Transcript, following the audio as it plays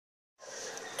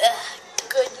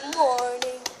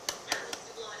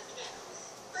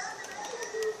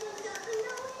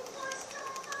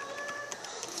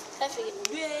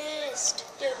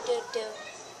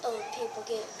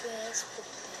get dressed for the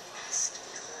best.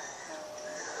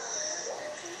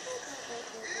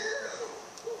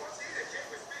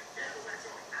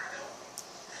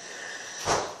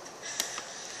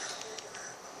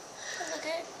 Look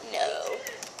good? No.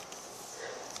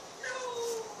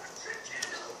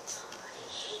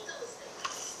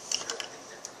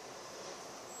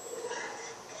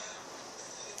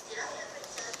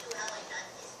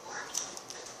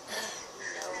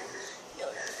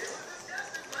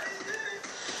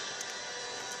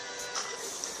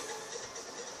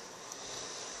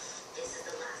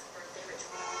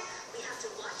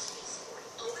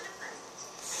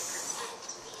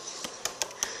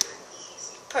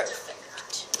 Perfect.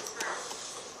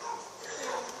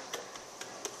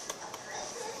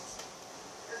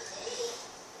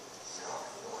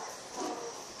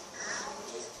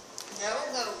 No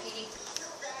go, kitty.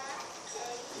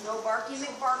 No barky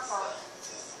McBark bark.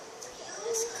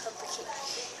 This cupcake.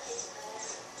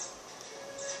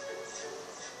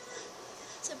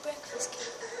 It's a breakfast cake.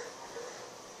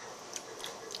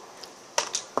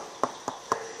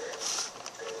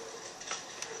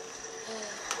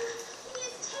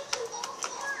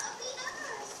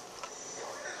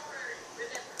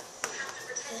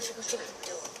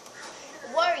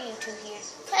 Why are you two here?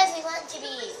 Because we want to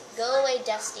be. Go away,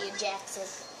 Dusty and Jackson.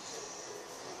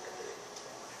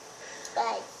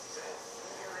 Bye.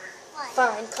 What?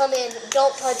 Fine, come in.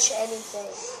 Don't touch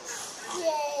anything.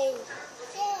 Yay.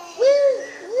 Yay. Woo,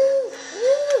 woo,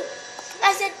 woo.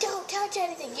 I said don't touch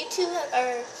anything. You two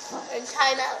are in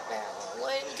timeout now.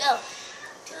 Where do we go?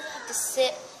 You two have to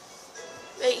sit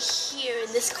right here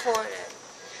in this corner.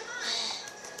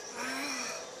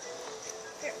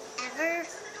 Forever?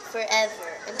 Forever.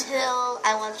 Until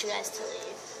I want you guys to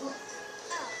leave. Oh,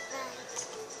 right.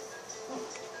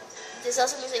 This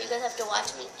also means that you guys have to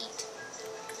watch me eat.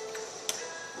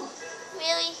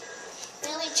 Really?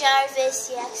 Really, Jarvis?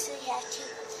 You actually have to?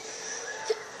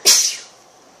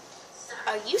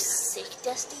 Are you sick,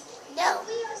 Dusty? No.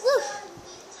 Woo.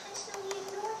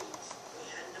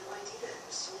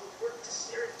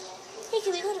 Hey,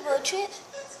 can we go on a road trip?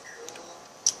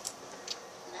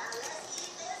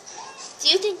 Do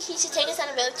you think he should take us on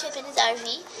a road trip in his RV?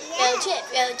 Yeah. Road trip,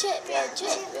 road trip, road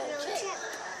trip, road trip.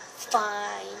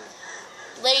 Fine.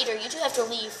 Later, you two have to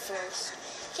leave first.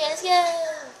 Okay, let's go.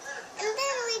 And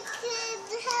then we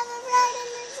could have a ride in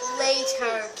the RV.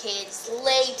 Later, kids.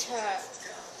 Later.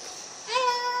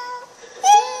 Hello.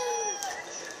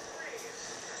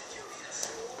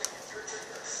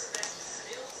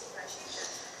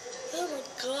 Oh my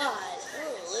god.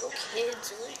 Oh, little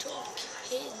kids. Little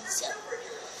kids.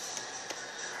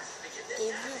 They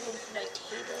moved my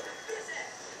table.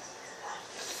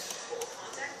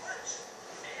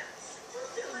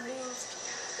 They moved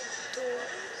the door.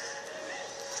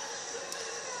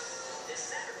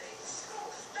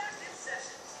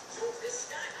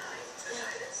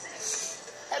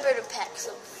 I better pack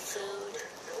some food.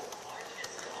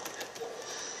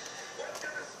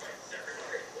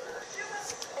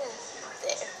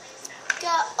 There.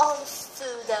 Got all the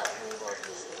food that we will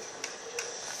need.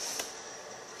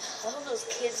 I hope those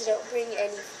kids don't bring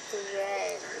any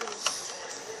friends.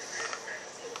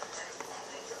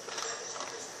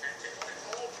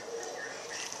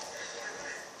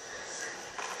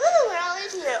 We're all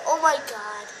in here. Oh my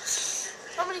god.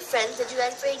 How many friends did you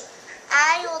guys bring?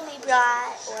 I only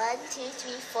brought 1, 2,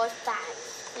 3, 4, 5.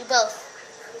 We both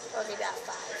only brought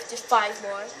 5. Just 5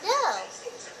 more? No.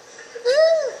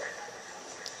 Woo!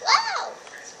 Wow!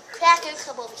 Cracker,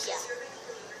 come over here.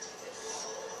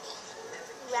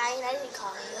 Ryan, I didn't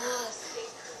call you.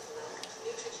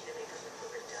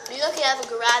 We lucky I have a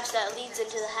garage that leads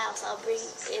into the house. I'll bring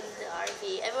in the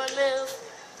RV. Everyone move.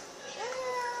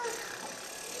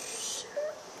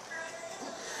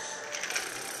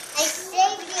 I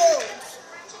saved you.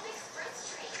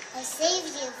 I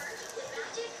saved you.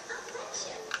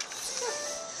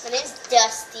 My name's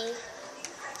Dusty.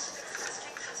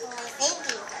 Oh, I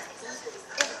saved you, Dusty.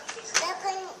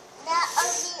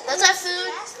 That's our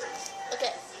food.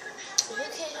 Okay.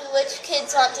 Which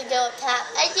kids want to go up top?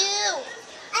 I do.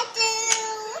 I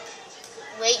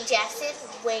do. Wait, Jackson.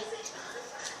 Wait.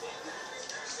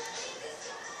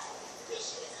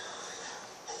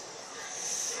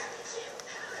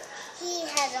 He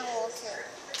has a hole too.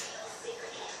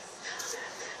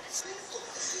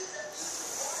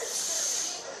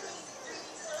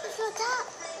 Let's go top.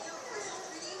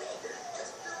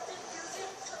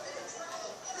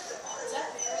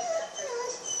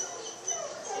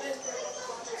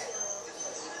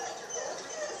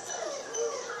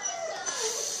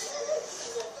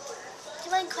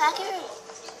 Come on, Cracker.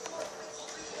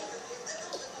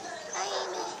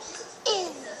 I'm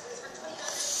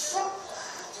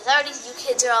Because already you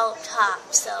kids are all up top,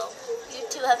 so you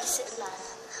two have to sit in bottom.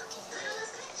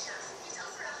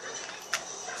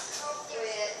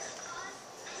 Quit.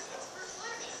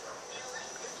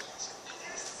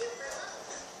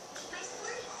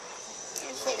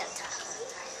 And sit up top.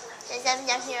 There's nothing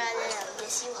down here on the own.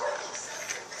 Yes, you are.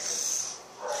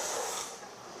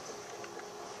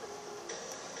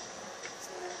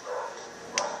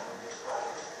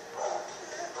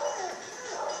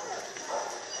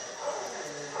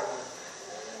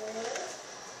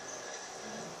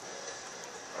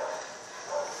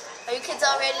 Are you kids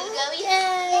all ready to go?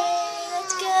 Yay!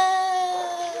 Let's go!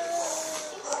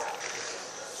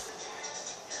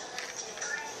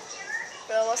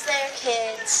 We're almost there,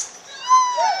 kids.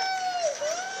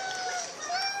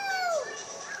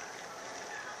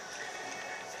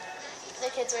 The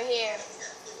kids are here.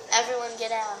 Everyone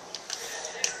get out.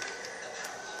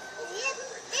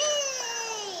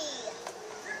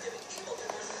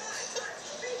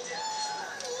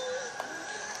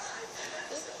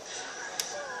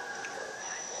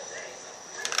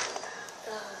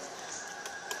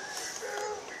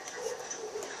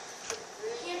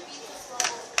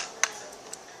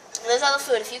 There's all the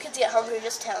food. If you kids get hungry,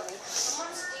 just tell me.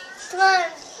 Come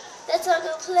on, let's all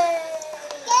go play.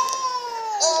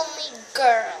 Only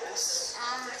girls.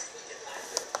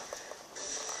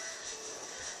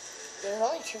 There's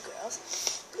only 2 girls.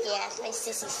 Yeah, my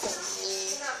sissy's so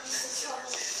mean.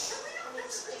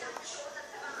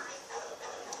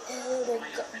 Oh my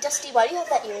God. Dusty, why do you have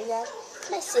that earring on?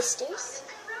 My sisters.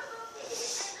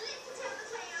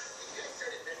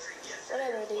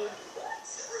 Whatever, dude.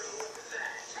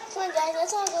 Come on, guys,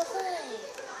 let's all go play.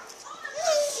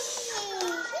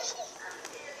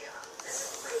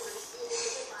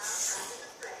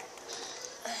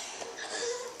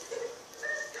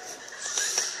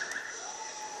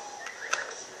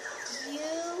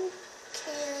 You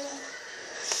can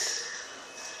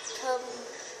come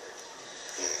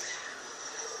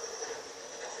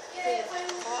here.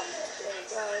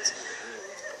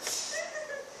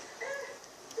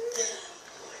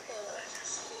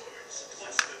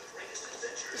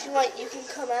 If you want, you can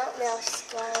come out now,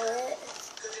 Scarlet.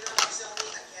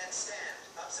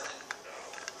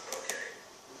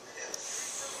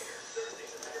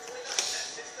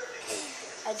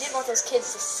 I didn't want those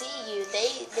kids to see you.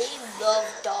 They love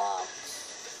dogs.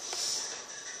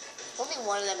 Only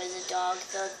one of them is a dog.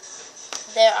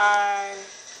 There are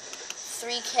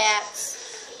 3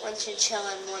 cats, 1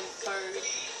 chinchilla, and 1 bird.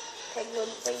 Penguin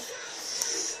thing.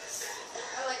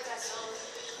 I like that song.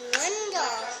 1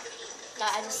 dog. No,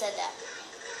 I just said that.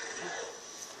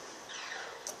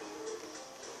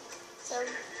 So,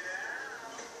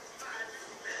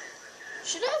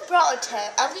 should I have brought a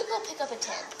tent? I'm gonna go pick up a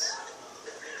tent.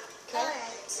 Okay?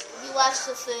 Alright. You watch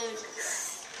the food.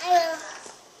 I will.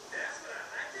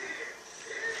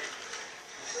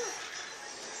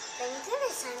 Thank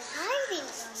goodness I'm hiding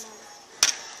from them.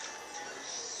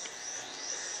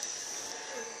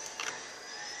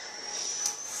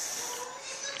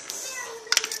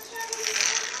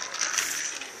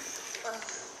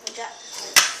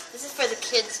 This is for the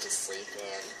kids to sleep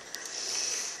in.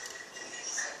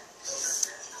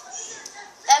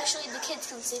 Actually, the kids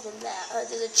can sleep in that.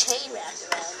 There's a chain wrapped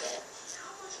around it.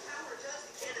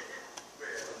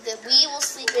 We will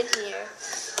sleep in here.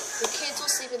 The kids will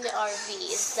sleep in the RV.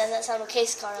 Does that sound okay,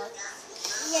 Scarlet?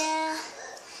 Yeah.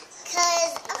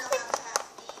 Cause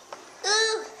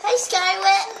Ooh, hi,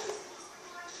 Scarlet.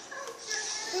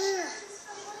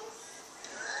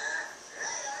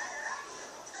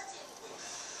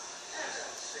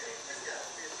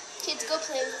 Kids, go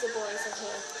play with the boys,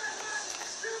 okay?